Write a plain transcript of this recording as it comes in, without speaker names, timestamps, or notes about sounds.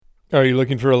Are you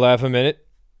looking for a laugh a minute?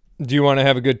 Do you want to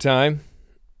have a good time?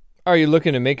 Are you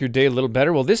looking to make your day a little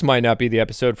better? Well, this might not be the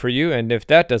episode for you, and if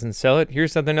that doesn't sell it,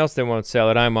 here's something else that won't sell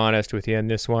it. I'm honest with you in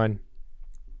this one.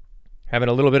 Having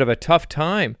a little bit of a tough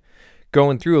time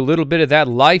going through a little bit of that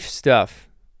life stuff.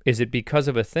 Is it because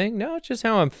of a thing? No, it's just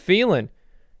how I'm feeling.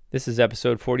 This is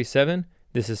episode 47.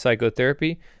 This is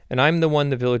Psychotherapy, and I'm the one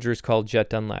the villagers call Jet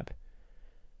Dunlap.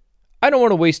 I don't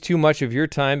want to waste too much of your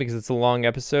time because it's a long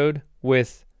episode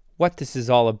with what this is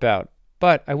all about,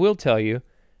 but I will tell you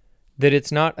that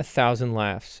it's not 1,000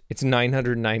 laughs. It's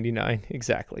 999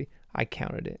 exactly. I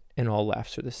counted it, and all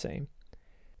laughs are the same.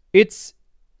 It's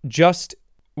just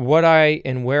what I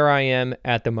and where I am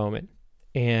at the moment,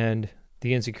 and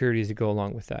the insecurities that go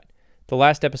along with that. The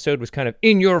last episode was kind of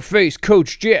in your face,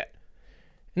 Coach Jet.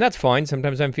 And that's fine.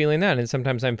 Sometimes I'm feeling that, and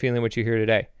sometimes I'm feeling what you hear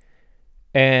today.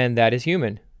 And that is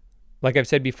human. Like I've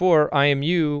said before, I am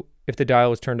you if the dial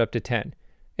was turned up to 10.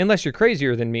 Unless you're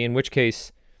crazier than me, in which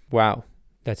case, wow,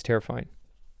 that's terrifying.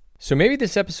 So maybe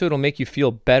this episode will make you feel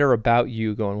better about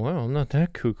you, going, well, I'm not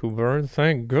that cuckoo bird,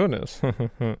 thank goodness.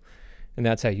 And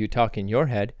that's how you talk in your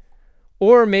head.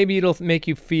 Or maybe it'll make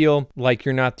you feel like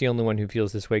you're not the only one who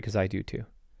feels this way, because I do too.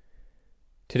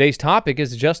 Today's topic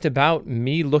is just about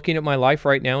me looking at my life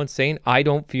right now and saying, I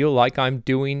don't feel like I'm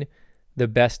doing the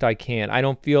best I can. I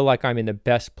don't feel like I'm in the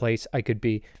best place I could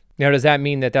be. Now, does that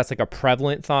mean that that's like a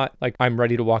prevalent thought? Like I'm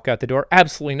ready to walk out the door?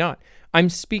 Absolutely not. I'm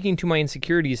speaking to my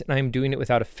insecurities and I'm doing it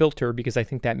without a filter because I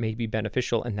think that may be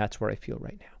beneficial, and that's where I feel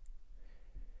right now.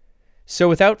 So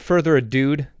without further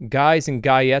ado, guys and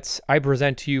guyettes, I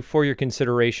present to you for your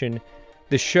consideration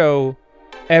the show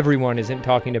everyone isn't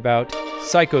talking about,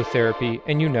 Psychotherapy,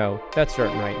 and you know that's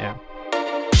starting right now.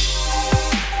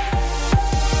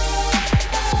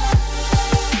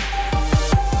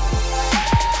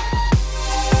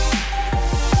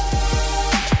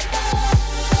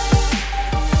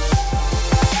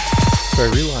 So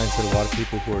I realize that a lot of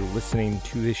people who are listening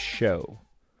to this show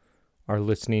are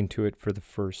listening to it for the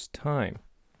first time.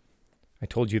 I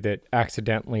told you that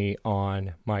accidentally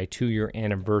on my 2-year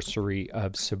anniversary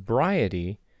of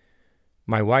sobriety,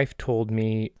 my wife told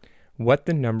me what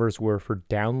the numbers were for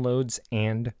downloads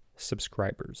and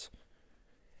subscribers.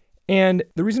 And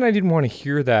the reason I didn't want to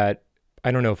hear that, I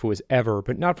don't know if it was ever,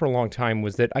 but not for a long time,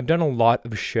 was that I've done a lot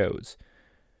of shows.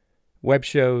 Web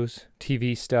shows,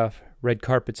 TV stuff, red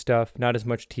carpet stuff, not as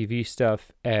much TV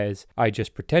stuff as I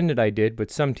just pretended I did,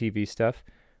 but some TV stuff.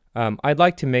 I'd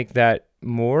like to make that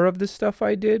more of the stuff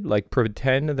I did, like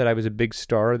pretend that I was a big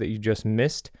star that you just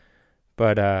missed.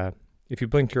 But if you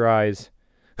blinked your eyes,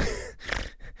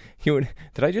 you would.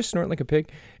 Did I just snort like a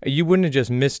pig? You wouldn't have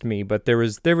just missed me, but there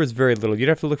was very little. You'd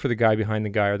have to look for the guy behind the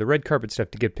guy or the red carpet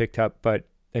stuff to get picked up. But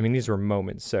I mean, these were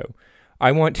moments. So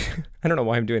I don't know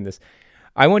why I'm doing this.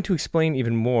 I want to explain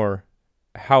even more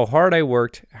how hard I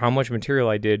worked, how much material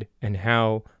I did, and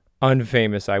how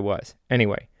unfamous I was.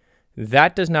 Anyway,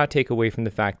 that does not take away from the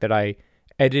fact that I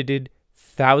edited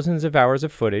thousands of hours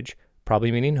of footage,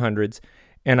 probably meaning hundreds,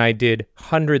 and I did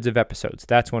hundreds of episodes.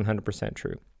 That's 100%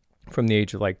 true. From the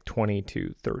age of like 20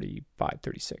 to 35,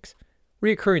 36.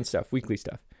 Reoccurring stuff, weekly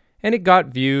stuff. And it got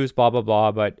views, blah, blah,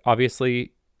 blah, but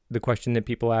obviously the question that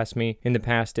people ask me in the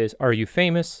past is, are you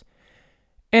famous?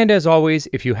 And as always,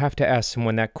 if you have to ask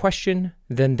someone that question,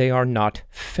 then they are not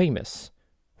famous,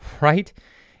 right?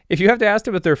 If you have to ask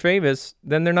them if they're famous,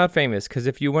 then they're not famous. Because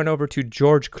if you went over to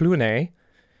George Clooney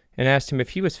and asked him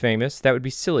if he was famous, that would be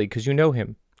silly because you know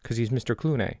him, because he's Mr.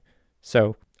 Clooney.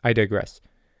 So I digress.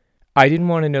 I didn't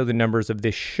want to know the numbers of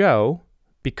this show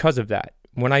because of that.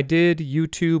 When I did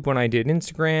YouTube, when I did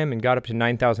Instagram and got up to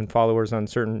 9,000 followers on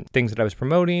certain things that I was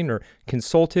promoting or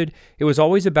consulted, it was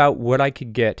always about what I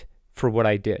could get for what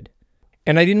I did.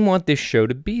 And I didn't want this show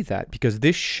to be that, because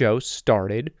this show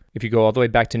started, if you go all the way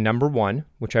back to number 1,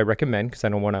 which I recommend because I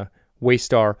don't want to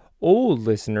waste our old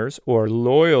listeners or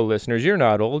loyal listeners. You're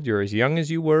not old. You're as young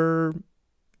as you were,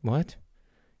 what?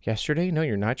 Yesterday? No,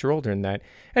 you're not. You're older than that.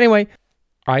 Anyway,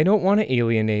 I don't want to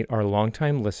alienate our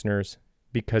longtime listeners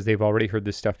because they've already heard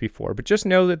this stuff before, but just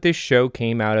know that this show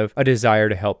came out of a desire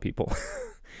to help people.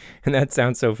 And that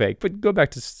sounds so fake. But go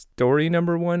back to story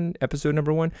number 1, episode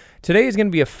number 1. Today is going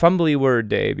to be a fumbly word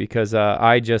day because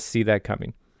I just see that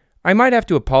coming. I might have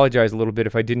to apologize a little bit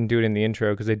if I didn't do it in the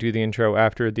intro, because I do the intro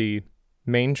after the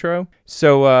main intro.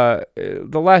 So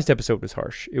the last episode was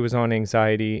harsh. It was on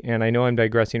anxiety, and I know I'm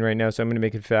digressing right now, so I'm going to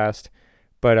make it fast.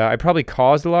 But I probably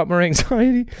caused a lot more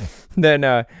anxiety than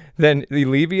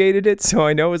alleviated it, so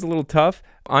I know it was a little tough.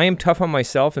 I am tough on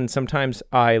myself, and sometimes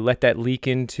I let that leak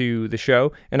into the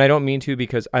show, and I don't mean to,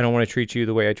 because I don't want to treat you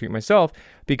the way I treat myself,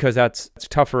 because that's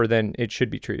tougher than it should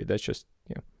be treated. That's just,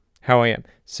 how I am.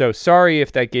 So sorry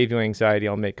if that gave you anxiety.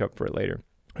 I'll make up for it later.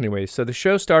 Anyway, so the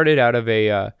show started out of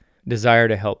a desire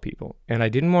to help people. And I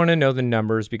didn't want to know the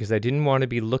numbers because I didn't want to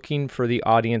be looking for the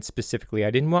audience specifically.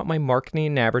 I didn't want my marketing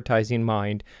and advertising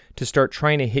mind to start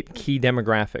trying to hit key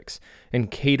demographics and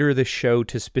cater the show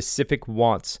to specific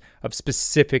wants of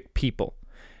specific people.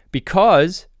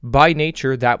 Because by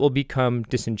nature, that will become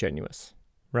disingenuous,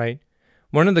 right?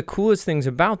 One of the coolest things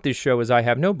about this show is I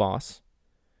have no boss.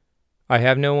 I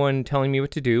have no one telling me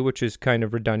what to do, which is kind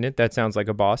of redundant. That sounds like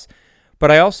a boss. But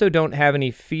I also don't have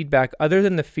any feedback other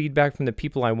than the feedback from the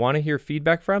people I want to hear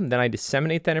feedback from. Then I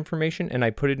disseminate that information and I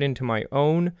put it into my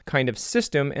own kind of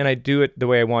system and I do it the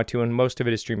way I want to, and most of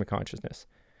it is stream of consciousness.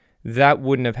 That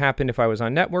wouldn't have happened if I was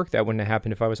on network. That wouldn't have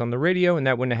happened if I was on the radio, and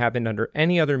that wouldn't have happened under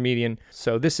any other medium.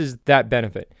 So this is that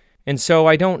benefit. And so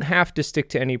I don't have to stick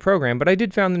to any program, but I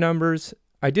did found the numbers.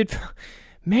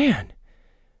 Man,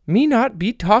 me not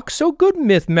be talk so good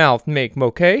myth mouth make,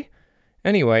 okay?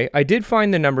 Anyway, I did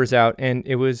find the numbers out, and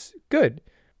it was good,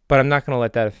 but I'm not going to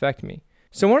let that affect me.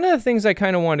 So one of the things I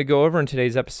kind of wanted to go over in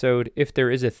today's episode, if there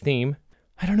is a theme,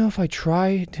 I don't know if I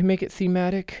try to make it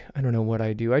thematic. I don't know what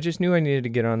I do. I just knew I needed to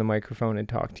get on the microphone and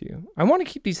talk to you. I want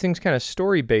to keep these things kind of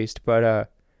story-based,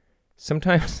 but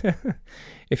sometimes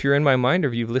if you're in my mind or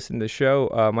if you've listened to the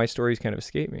show, my stories kind of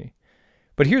escape me.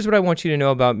 But here's what I want you to know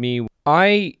about me.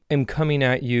 I am coming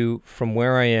at you from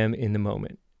where I am in the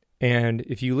moment. And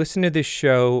if you listen to this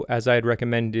show, as I had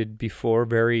recommended before,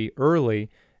 very early,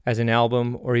 as an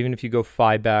album, or even if you go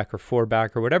 5 back or 4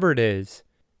 back or whatever it is,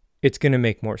 it's going to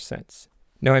make more sense.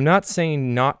 Now, I'm not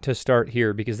saying not to start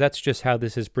here because that's just how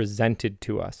this is presented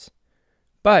to us.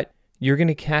 But you're going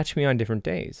to catch me on different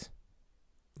days.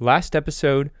 Last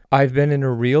episode, I've been in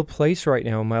a real place right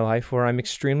now in my life where I'm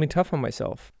extremely tough on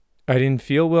myself. I didn't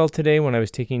feel well today when I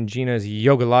was taking Gina's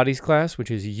Yoga Lattes class,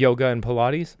 which is yoga and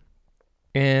Pilates.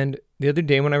 And the other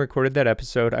day when I recorded that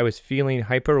episode, I was feeling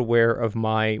hyper aware of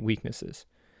my weaknesses.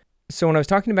 So when I was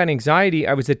talking about anxiety,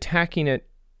 I was attacking it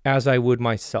as I would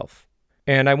myself.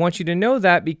 And I want you to know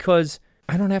that because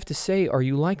I don't have to say, are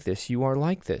you like this? You are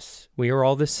like this. We are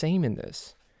all the same in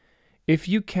this. If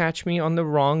you catch me on the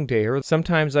wrong day, or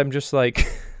sometimes I'm just like,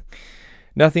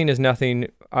 nothing is nothing.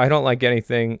 I don't like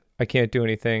anything. I can't do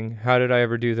anything. How did I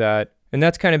ever do that? And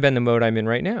that's kind of been the mode I'm in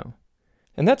right now.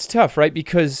 And that's tough, right?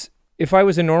 Because if I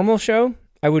was a normal show,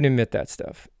 I wouldn't admit that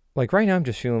stuff. Like right now, I'm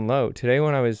just feeling low. Today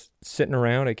when I was sitting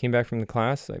around, I came back from the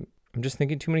class, I'm just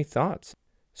thinking too many thoughts.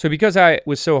 So because I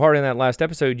was so hard in that last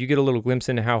episode, you get a little glimpse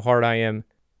into how hard I am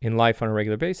in life on a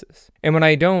regular basis. And when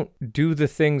I don't do the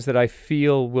things that I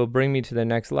feel will bring me to the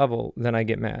next level, then I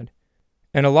get mad.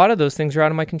 And a lot of those things are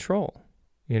out of my control,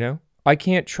 you know? I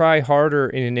can't try harder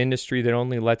in an industry that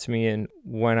only lets me in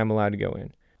when I'm allowed to go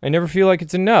in. I never feel like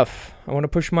it's enough. I want to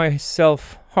push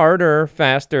myself harder,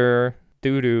 faster.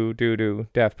 Doo-doo,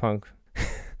 Daft Punk.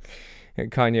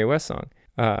 Kanye West song.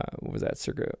 What was that,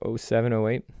 circa 07,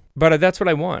 08? But that's what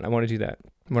I want. I want to do that.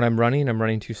 When I'm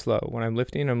running too slow. When I'm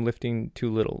lifting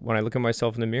too little. When I look at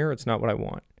myself in the mirror, it's not what I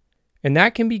want. And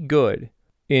that can be good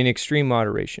in extreme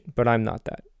moderation, but I'm not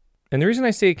that. And the reason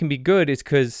I say it can be good is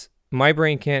because my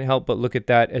brain can't help but look at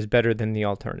that as better than the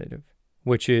alternative,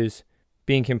 which is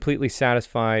being completely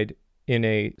satisfied in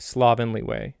a slovenly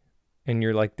way. And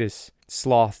you're like this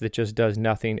sloth that just does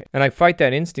nothing. And I fight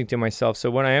that instinct in myself.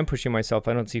 So when I am pushing myself,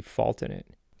 I don't see fault in it.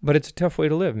 But it's a tough way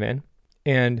to live, man.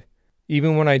 And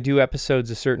even when I do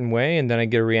episodes a certain way and then I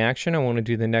get a reaction, I want to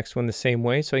do the next one the same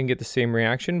way so I can get the same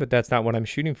reaction. But that's not what I'm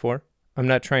shooting for. I'm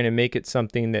not trying to make it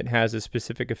something that has a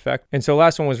specific effect. And so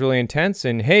last one was really intense.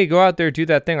 And hey, go out there, do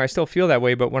that thing. I still feel that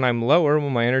way. But when I'm lower,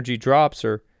 when my energy drops,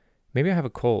 or maybe I have a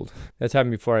cold. That's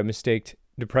happened before. I mistaked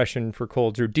depression for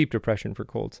colds, or deep depression for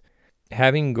colds.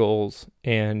 Having goals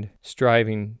and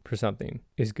striving for something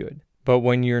is good. But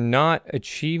when you're not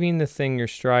achieving the thing you're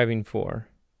striving for,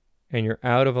 and you're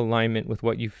out of alignment with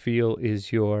what you feel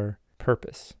is your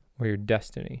purpose or your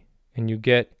destiny, and you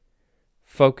get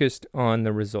focused on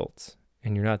the results,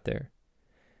 and you're not there,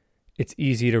 it's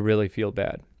easy to really feel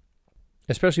bad.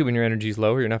 Especially when your energy's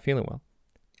low or you're not feeling well.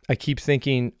 I keep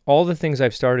thinking all the things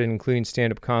I've started, including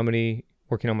stand-up comedy,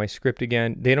 working on my script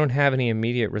again, they don't have any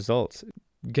immediate results.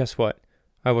 Guess what?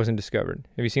 I wasn't discovered.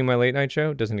 Have you seen my late night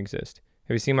show? It doesn't exist.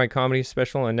 Have you seen my comedy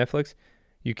special on Netflix?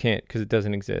 You can't, because it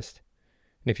doesn't exist.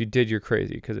 And if you did, you're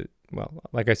crazy, because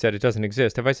like I said, it doesn't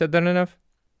exist. Have I said that enough?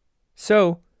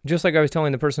 So, just like I was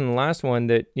telling the person in the last one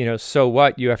that, so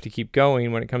what, you have to keep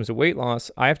going when it comes to weight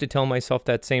loss, I have to tell myself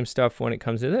that same stuff when it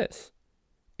comes to this.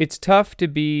 It's tough to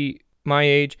be my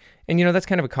age, and that's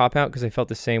kind of a cop-out because I felt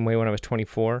the same way when I was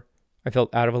 24. I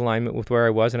felt out of alignment with where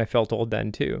I was, and I felt old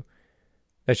then too.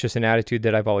 That's just an attitude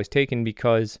that I've always taken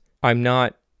because I'm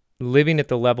not living at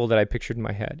the level that I pictured in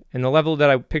my head. And the level that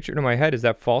I pictured in my head, is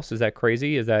that false? Is that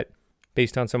crazy? Is that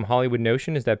based on some Hollywood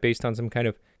notion? Is that based on some kind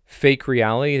of fake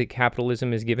reality that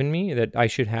capitalism has given me, that I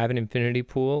should have an infinity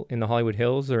pool in the Hollywood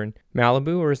Hills or in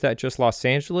Malibu? Or is that just Los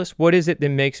Angeles? What is it that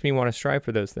makes me want to strive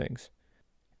for those things?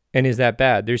 And is that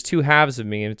bad? There's two halves of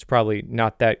me, and it's probably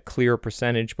not that clear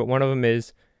percentage, but one of them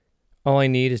is, all I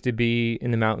need is to be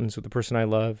in the mountains with the person I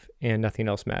love, and nothing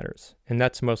else matters. And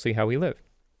that's mostly how we live.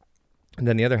 And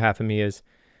then the other half of me is,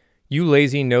 you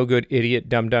lazy, no good, idiot,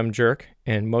 dumb jerk,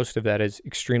 and most of that is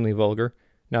extremely vulgar,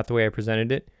 not the way I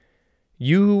presented it.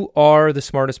 You are the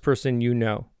smartest person you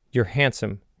know. You're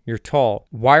handsome. You're tall.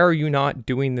 Why are you not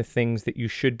doing the things that you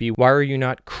should be? Why are you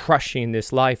not crushing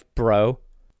this life, bro?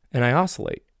 And I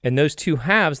oscillate. And those two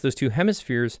halves, those two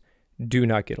hemispheres, do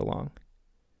not get along.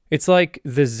 It's like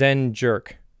the Zen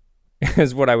jerk,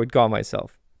 is what I would call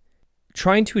myself.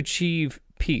 Trying to achieve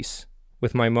peace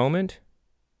with my moment,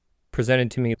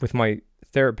 presented to me with my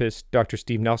therapist, Dr.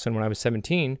 Steve Nelson, when I was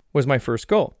 17, was my first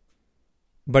goal.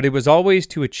 But it was always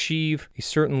to achieve a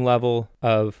certain level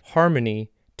of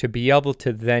harmony to be able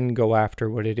to then go after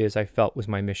what it is I felt was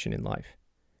my mission in life.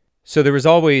 So there was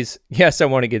always, yes, I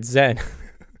want to get Zen.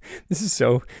 This is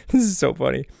so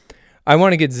funny. I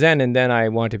want to get Zen, and then I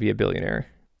want to be a billionaire.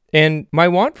 And my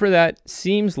want for that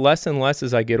seems less and less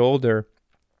as I get older,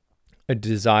 a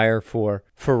desire for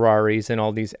Ferraris and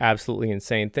all these absolutely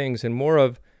insane things, and more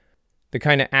of the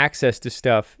kind of access to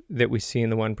stuff that we see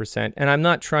in the 1%. And I'm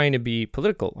not trying to be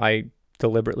political. I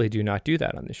deliberately do not do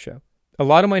that on this show. A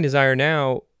lot of my desire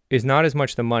now is not as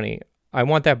much the money. I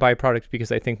want that byproduct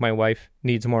because I think my wife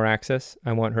needs more access.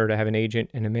 I want her to have an agent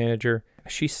and a manager.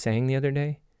 She sang the other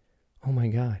day. Oh my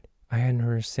God. I hadn't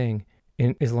heard her sing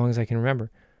in as long as I can remember.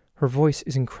 Her voice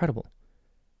is incredible.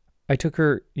 I took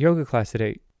her yoga class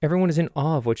today. Everyone is in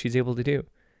awe of what she's able to do.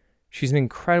 She's an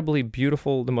incredibly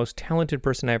beautiful, the most talented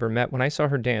person I ever met. When I saw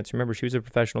her dance, remember, she was a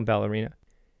professional ballerina.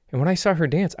 And when I saw her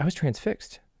dance, I was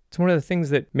transfixed. It's one of the things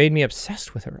that made me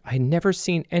obsessed with her. I had never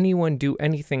seen anyone do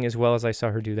anything as well as I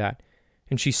saw her do that.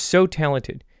 And she's so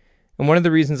talented. And one of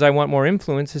the reasons I want more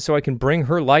influence is so I can bring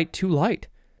her light to light.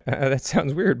 That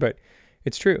sounds weird, but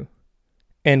it's true.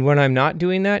 And when I'm not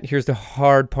doing that, here's the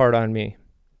hard part on me.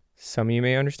 Some of you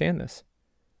may understand this.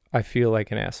 I feel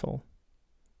like an asshole.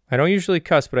 I don't usually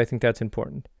cuss, but I think that's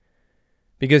important.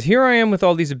 Because here I am with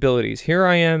all these abilities. Here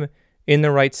I am in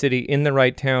the right city, in the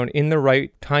right town, in the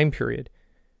right time period.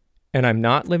 And I'm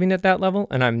not living at that level,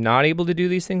 and I'm not able to do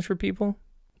these things for people.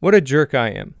 What a jerk I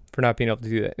am for not being able to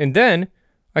do that. And then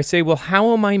I say, well,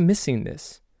 how am I missing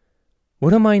this?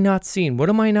 What am I not seeing? What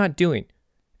am I not doing?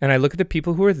 And I look at the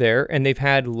people who are there, and they've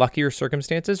had luckier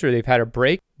circumstances, or they've had a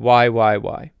break.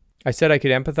 Why? I said I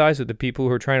could empathize with the people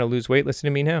who are trying to lose weight. Listen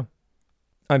to me now.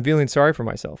 I'm feeling sorry for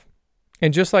myself.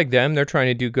 And just like them, they're trying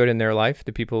to do good in their life,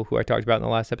 the people who I talked about in the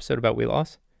last episode about weight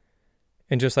loss.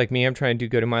 And just like me, I'm trying to do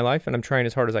good in my life, and I'm trying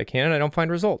as hard as I can, and I don't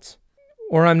find results.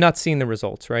 Or I'm not seeing the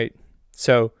results, right?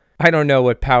 So I don't know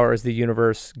what powers the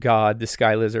universe, God, the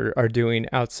sky lizard are doing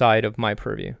outside of my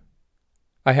purview.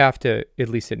 I have to at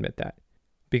least admit that.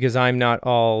 Because I'm not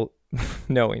all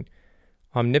knowing.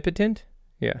 Omnipotent?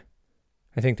 Yeah,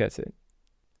 I think that's it.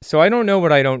 So I don't know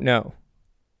what I don't know.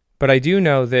 But I do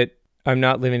know that I'm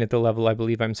not living at the level I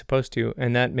believe I'm supposed to,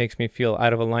 and that makes me feel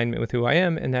out of alignment with who I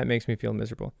am, and that makes me feel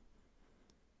miserable.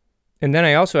 And then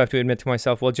I also have to admit to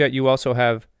myself, well, Jet, you also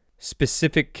have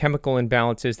specific chemical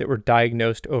imbalances that were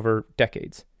diagnosed over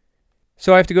decades.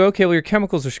 So I have to go, okay, well, your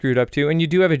chemicals are screwed up too, and you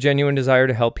do have a genuine desire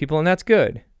to help people, and that's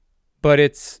good. But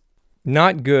it's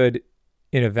not good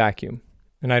in a vacuum.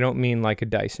 And I don't mean like a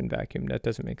Dyson vacuum. That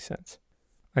doesn't make sense.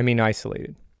 I mean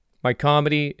isolated. My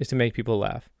comedy is to make people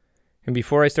laugh. And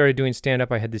before I started doing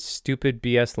stand-up, I had this stupid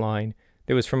BS line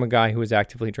that was from a guy who was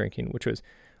actively drinking, which was,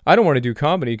 I don't want to do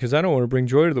comedy because I don't want to bring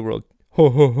joy to the world. Ho,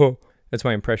 ho, ho. That's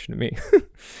my impression of me.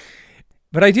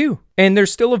 But I do. And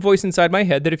there's still a voice inside my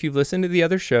head that if you've listened to the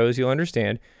other shows, you'll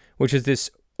understand, which is this,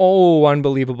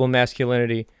 unbelievable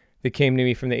masculinity that came to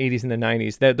me from the 80s and the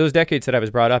 90s. Those decades that I was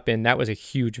brought up in, that was a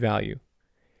huge value.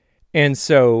 And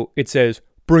so it says,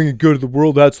 bringing good to the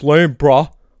world, that's lame, brah.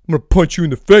 I'm going to punch you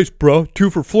in the face, bro. 2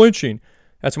 for flinching.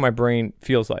 That's what my brain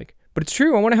feels like. But it's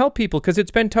true. I want to help people because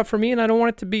it's been tough for me and I don't want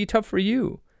it to be tough for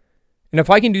you. And if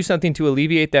I can do something to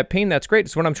alleviate that pain, that's great.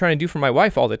 It's what I'm trying to do for my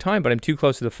wife all the time, but I'm too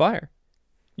close to the fire.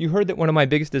 You heard that one of my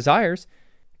biggest desires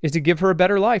is to give her a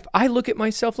better life. I look at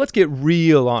myself. Let's get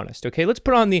real honest, okay? Let's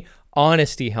put on the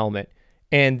honesty helmet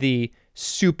and the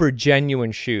super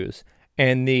genuine shoes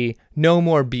and the no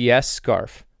more BS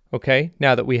scarf. Okay,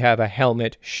 now that we have a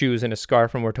helmet, shoes, and a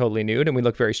scarf and we're totally nude and we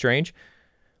look very strange,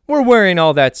 we're wearing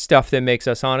all that stuff that makes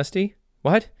us honesty.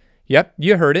 What? Yep,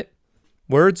 you heard it.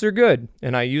 Words are good,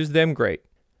 and I use them great.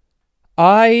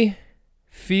 I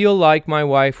feel like my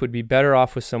wife would be better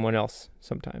off with someone else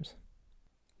sometimes.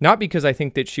 Not because I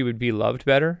think that she would be loved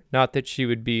better, not that she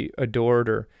would be adored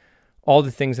or all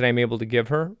the things that I'm able to give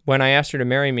her. When I asked her to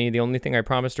marry me, the only thing I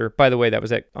promised her, by the way, that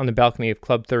was on the balcony of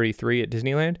Club 33 at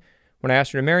Disneyland. When I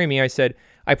asked her to marry me, I said,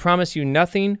 I promise you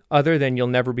nothing other than you'll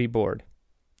never be bored.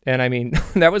 And I mean,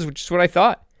 that was just what I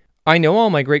thought. I know all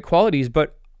my great qualities,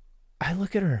 but I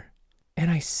look at her and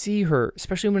I see her,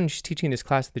 especially when she's teaching this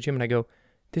class at the gym, and I go,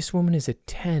 this woman is a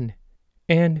 10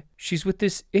 and she's with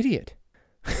this idiot.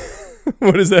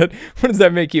 What does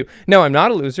that make you? No, I'm not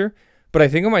a loser, but I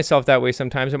think of myself that way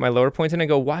sometimes at my lower points, and I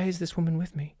go, why is this woman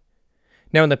with me?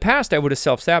 Now, in the past, I would have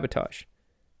self-sabotaged.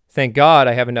 Thank God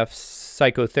I have enough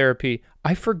psychotherapy.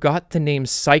 I forgot the name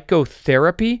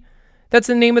psychotherapy. That's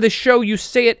the name of the show. You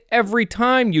say it every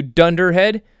time, you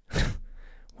dunderhead.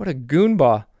 What a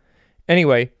goonball.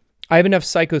 Anyway, I have enough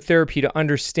psychotherapy to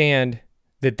understand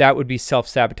that would be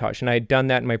self-sabotage. And I had done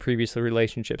that in my previous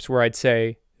relationships where I'd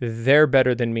say, they're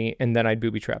better than me, and then I'd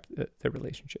booby-trap the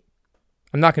relationship.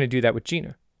 I'm not going to do that with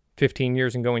Gina. 15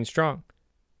 years and going strong.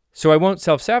 So I won't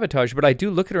self-sabotage, but I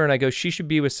do look at her and I go, she should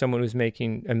be with someone who's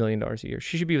making $1 million a year.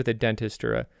 She should be with a dentist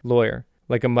or a lawyer.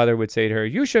 Like a mother would say to her,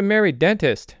 you should marry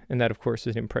dentist. And that, of course,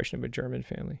 is an impression of a German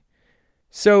family.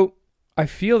 So I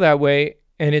feel that way,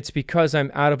 and it's because I'm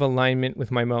out of alignment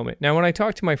with my moment. Now, when I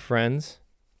talk to my friends,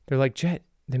 they're like, Jet,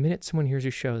 the minute someone hears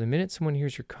your show, the minute someone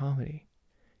hears your comedy,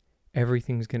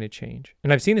 everything's going to change.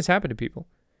 And I've seen this happen to people.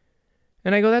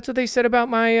 And I go, that's what they said about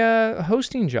my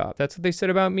hosting job. That's what they said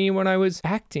about me when I was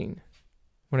acting.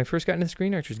 When I first got into the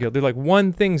Screen Actors Guild, they're like,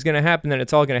 one thing's going to happen, then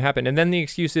it's all going to happen. And then the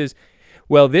excuse is,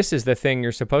 well, this is the thing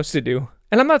you're supposed to do.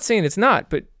 And I'm not saying it's not,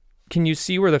 but can you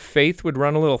see where the faith would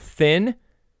run a little thin?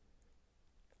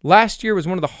 Last year was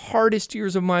one of the hardest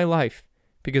years of my life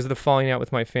because of the falling out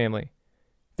with my family.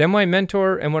 Then my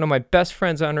mentor and one of my best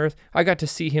friends on earth, I got to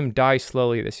see him die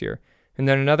slowly this year. And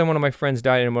then another one of my friends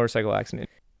died in a motorcycle accident.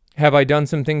 Have I done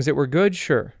some things that were good?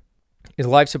 Sure. Is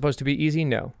life supposed to be easy?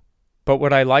 No. But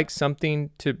would I like something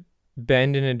to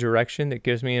bend in a direction that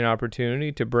gives me an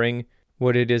opportunity to bring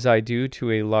what it is I do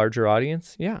to a larger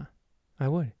audience? Yeah, I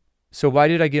would. So why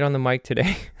did I get on the mic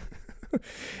today?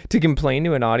 To complain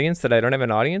to an audience that I don't have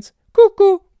an audience?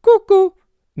 Cuckoo, cuckoo.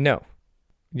 No.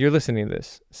 You're listening to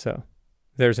this, so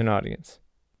there's an audience.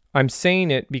 I'm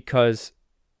saying it because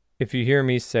if you hear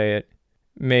me say it,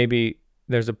 maybe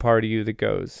there's a part of you that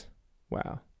goes,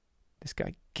 wow, this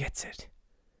guy gets it.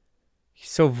 He's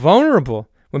so vulnerable.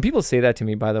 When people say that to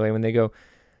me, by the way, when they go,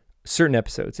 certain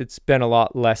episodes, it's been a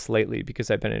lot less lately because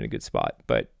I've been in a good spot,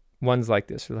 but ones like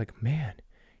this are like, man,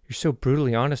 you're so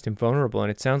brutally honest and vulnerable,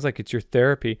 and it sounds like it's your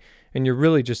therapy, and you're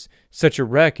really just such a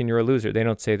wreck, and you're a loser. They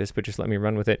don't say this, but just let me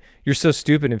run with it. You're so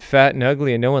stupid and fat and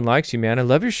ugly, and no one likes you, man. I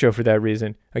love your show for that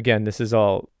reason. Again, this is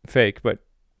all fake, but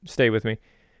stay with me.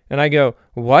 And I go,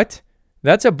 what?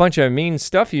 That's a bunch of mean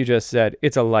stuff you just said.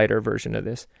 It's a lighter version of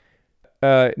this.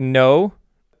 No,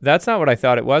 that's not what I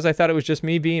thought it was. I thought it was just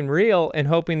me being real and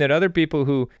hoping that other people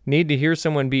who need to hear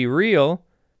someone be real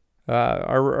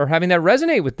are having that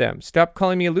resonate with them. Stop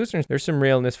calling me a loser. There's some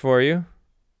realness for you.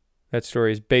 That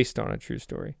story is based on a true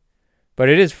story. But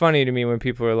it is funny to me when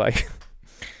people are like,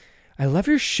 I love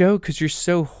your show because you're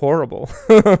so horrible.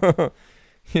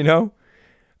 You know?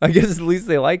 I guess at least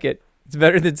they like it. It's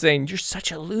better than saying, you're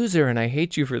such a loser and I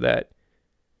hate you for that.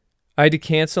 I had to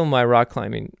cancel my rock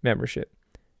climbing membership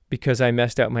because I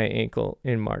messed up my ankle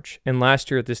in March. And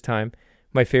last year at this time,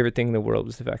 my favorite thing in the world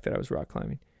was the fact that I was rock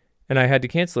climbing. And I had to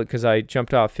cancel it because I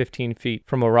jumped off 15 feet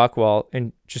from a rock wall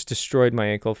and just destroyed my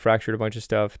ankle, fractured a bunch of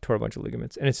stuff, tore a bunch of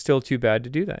ligaments. And it's still too bad to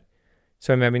do that.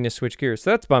 So I'm having to switch gears.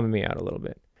 So that's bumming me out a little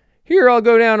bit. Here, I'll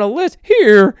go down a list.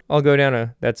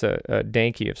 That's a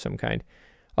danky of some kind.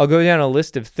 I'll go down a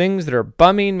list of things that are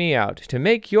bumming me out to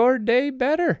make your day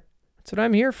better. That's what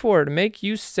I'm here for, to make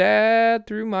you sad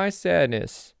through my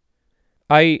sadness.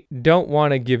 I don't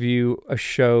want to give you a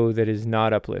show that is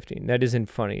not uplifting, that isn't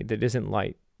funny, that isn't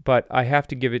light, but I have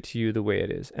to give it to you the way it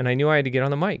is. And I knew I had to get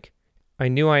on the mic. I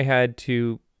knew I had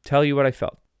to tell you what I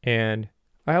felt. And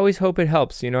I always hope it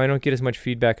helps. You know, I don't get as much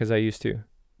feedback as I used to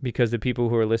because the people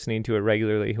who are listening to it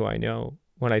regularly, who I know,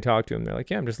 when I talk to them, they're like,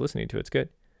 yeah, I'm just listening to it. It's good.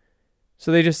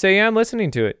 So they just say, yeah, I'm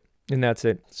listening to it. And that's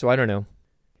it. So I don't know.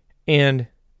 And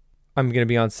I'm going to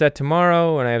be on set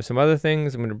tomorrow, and I have some other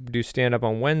things. I'm going to do stand-up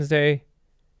on Wednesday.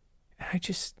 And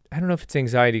I don't know if it's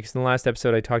anxiety, because in the last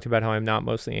episode I talked about how I'm not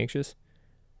mostly anxious.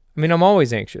 I mean, I'm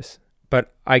always anxious,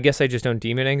 but I guess I just don't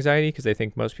deem it anxiety because I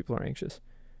think most people are anxious.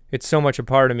 It's so much a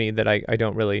part of me that I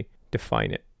don't really define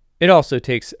it. It also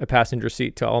takes a passenger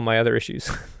seat to all my other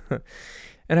issues.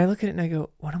 And I look at it and I go,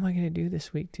 what am I going to do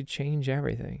this week to change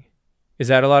everything? Is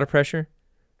that a lot of pressure?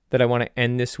 That I want to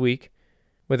end this week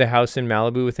with a house in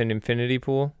Malibu with an infinity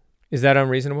pool? Is that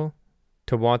unreasonable?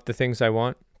 To want the things I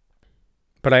want?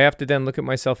 But I have to then look at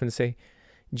myself and say,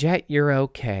 Jet, you're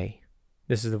okay.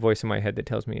 This is the voice in my head that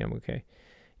tells me I'm okay.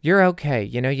 You're okay.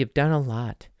 You know, you've done a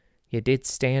lot. You did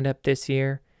stand up this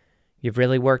year. You've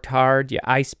really worked hard. You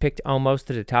ice picked almost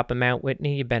to the top of Mount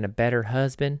Whitney. You've been a better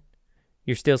husband.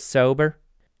 You're still sober.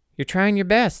 You're trying your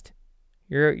best.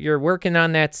 You're working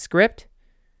on that script.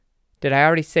 Did I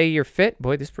already say you're fit?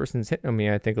 Boy, this person's hitting on me,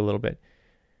 I think, a little bit.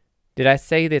 Did I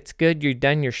say that's good you've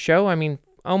done your show? I mean,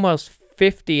 almost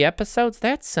 50 episodes?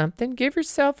 That's something. Give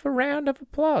yourself a round of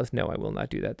applause. No, I will not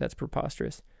do that. That's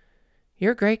preposterous.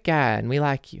 You're a great guy, and we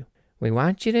like you. We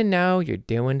want you to know you're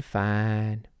doing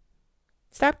fine.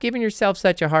 Stop giving yourself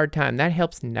such a hard time. That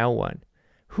helps no one.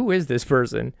 Who is this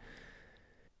person?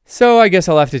 So I guess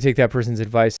I'll have to take that person's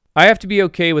advice. I have to be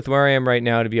okay with where I am right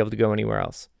now to be able to go anywhere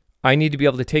else. I need to be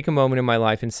able to take a moment in my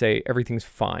life and say everything's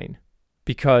fine.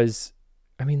 Because,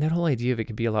 I mean, that whole idea of it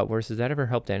could be a lot worse, has that ever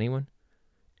helped anyone?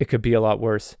 It could be a lot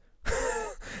worse.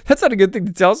 That's not a good thing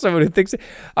to tell someone who thinks it.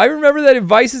 I remember that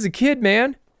advice as a kid,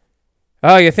 man.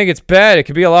 Oh, you think it's bad? It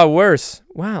could be a lot worse.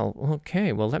 Wow,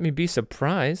 okay, well, let me be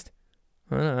surprised.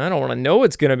 I don't want to know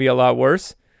it's going to be a lot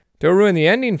worse. Don't ruin the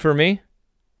ending for me.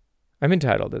 I'm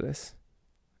entitled to this,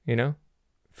 you know?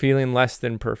 Feeling less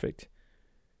than perfect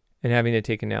and having to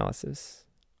take analysis.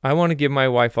 I want to give my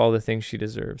wife all the things she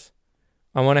deserves.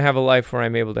 I want to have a life where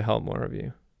I'm able to help more of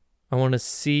you. I want to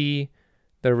see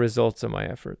the results of my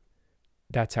effort.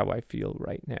 That's how I feel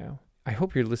right now. I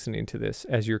hope you're listening to this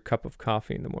as your cup of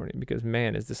coffee in the morning because,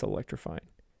 man, is this electrifying.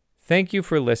 Thank you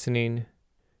for listening.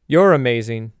 You're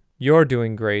amazing. You're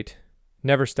doing great.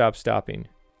 Never stop stopping.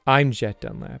 I'm Jet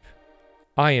Dunlap.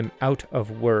 I am out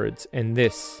of words, and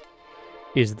this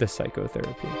is the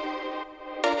psychotherapy.